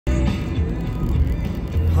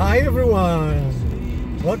Hi everyone,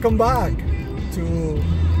 welcome back to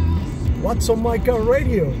What's on My Car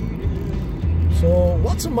Radio. So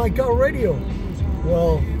what's on my car radio?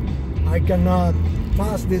 Well, I cannot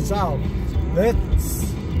pass this out.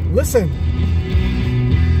 Let's listen.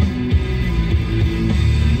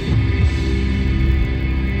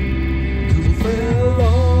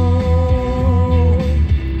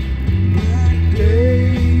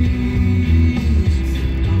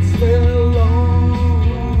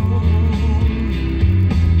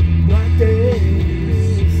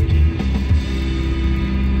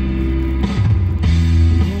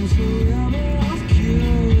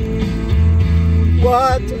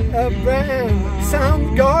 What a band!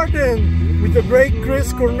 Soundgarden with the great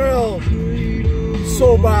Chris Cornell.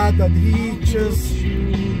 So bad that he just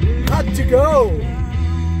had to go.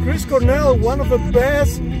 Chris Cornell, one of the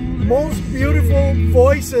best, most beautiful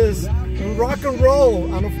voices in rock and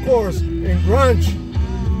roll, and of course in grunge.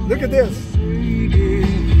 Look at this.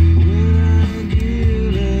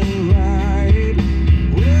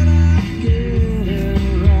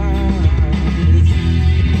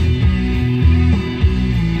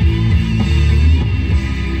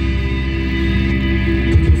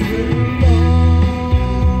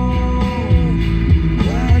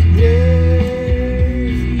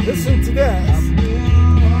 Listen to this.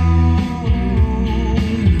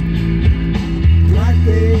 Black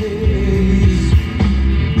days.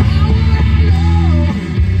 How would I know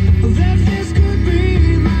that this could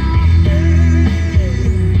be my fate?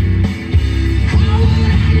 How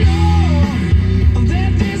would I know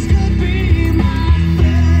that this could be my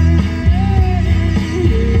fate?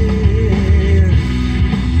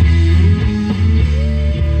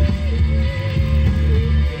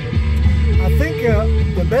 I think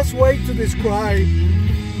the best way to describe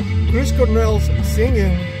Chris Cornell's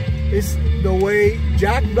singing is the way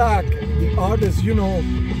Jack Black, the artist, you know,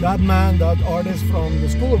 that man, that artist from the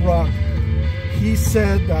School of Rock, he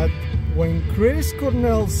said that when Chris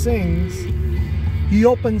Cornell sings, he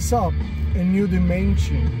opens up a new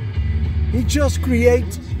dimension. He just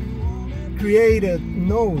created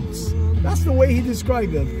notes. That's the way he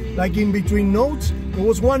described it. Like in between notes, there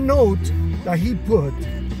was one note that he put,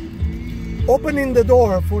 opening the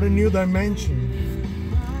door for a new dimension.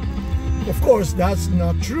 Of course, that's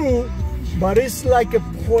not true, but it's like a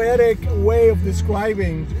poetic way of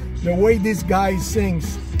describing the way this guy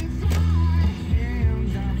sings.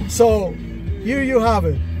 So, here you have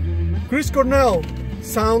it. Chris Cornell,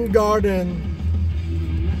 Soundgarden,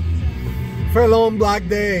 Fell on Black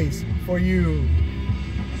Days for you.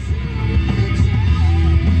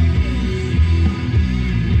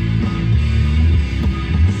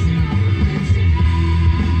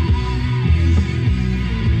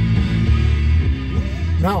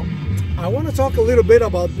 Now, I want to talk a little bit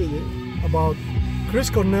about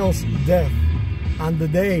Chris Cornell's death and the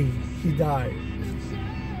day he died.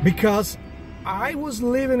 Because I was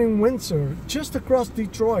living in Windsor, just across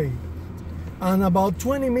Detroit, and about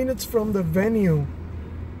 20 minutes from the venue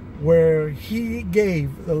where he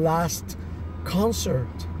gave the last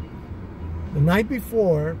concert. The night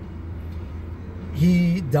before,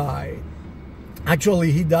 he died.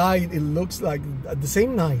 Actually, he died, it looks like, the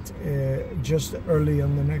same night, just early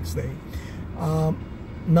on the next day.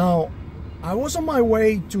 Now, I was on my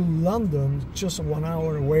way to London, just 1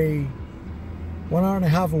 hour away, 1 hour and a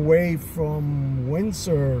half away from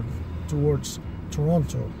Windsor towards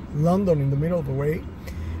Toronto. London in the middle of the way.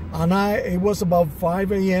 And it was about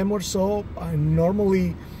 5 a.m. or so. I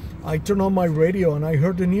turned on my radio and I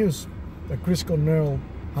heard the news that Chris Cornell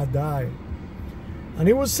had died. And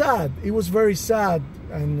it was sad. It was very sad,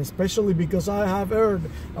 and especially because I have heard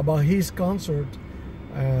about his concert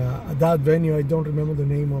at that venue. I don't remember the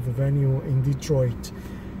name of the venue in Detroit.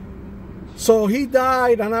 So he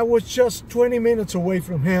died, and I was just 20 minutes away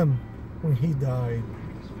from him when he died.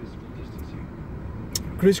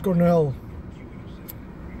 Chris Cornell.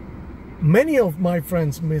 Many of my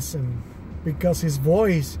friends miss him because his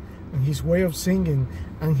voice and his way of singing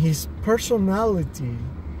and his personality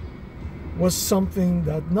was something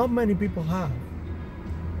that not many people have.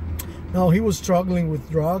 Now, he was struggling with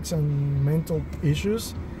drugs and mental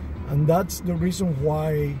issues, and that's the reason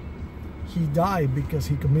why he died, because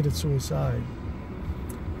he committed suicide.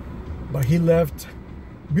 But he left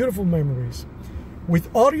beautiful memories. With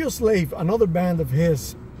Audioslave, another band of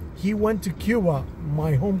his, he went to Cuba,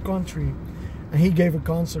 my home country, and he gave a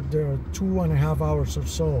concert there, 2.5 hours or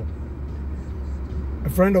so. A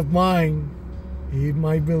friend of mine, he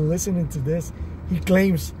might be listening to this, he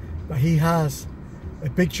claims that he has a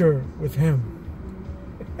picture with him.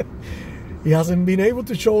 He hasn't been able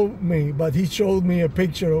to show me, but he showed me a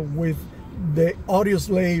picture with the Audio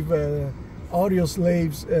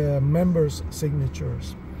Slaves members'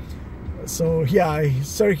 signatures. So yeah,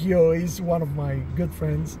 Sergio is one of my good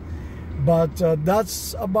friends. But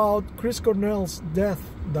that's about Chris Cornell's death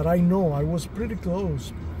that I know. I was pretty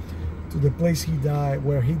close to the place he died,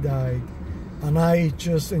 where he died, and I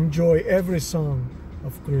just enjoy every song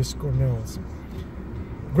of Chris Cornell's.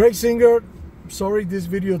 Great singer. Sorry this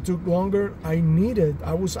video took longer. I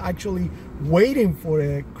was actually waiting for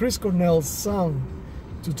a Chris Cornell song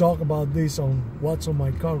to talk about this on What's on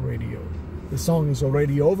My Car radio. The song is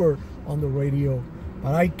already over on the radio,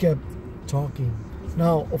 but I kept talking.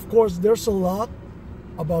 Now, of course, there's a lot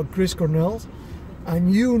about Chris Cornell,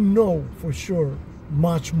 and you know for sure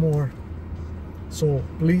much more. So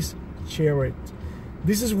please share it.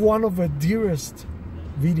 This is one of the dearest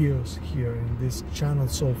videos here in this channel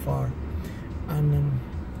so far, and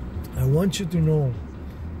I want you to know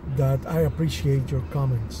that I appreciate your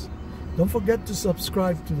comments. Don't forget to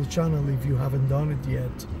subscribe to the channel if you haven't done it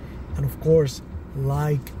yet, and of course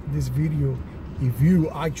like this video if you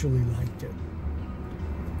actually liked it.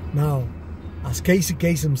 Now, as Casey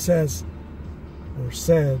Kasem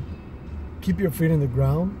said, keep your feet in the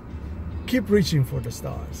ground, keep reaching for the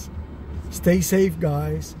stars. Stay safe,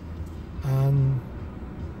 guys, and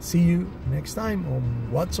see you next time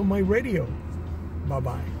on What's on My Radio.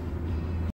 Bye-bye.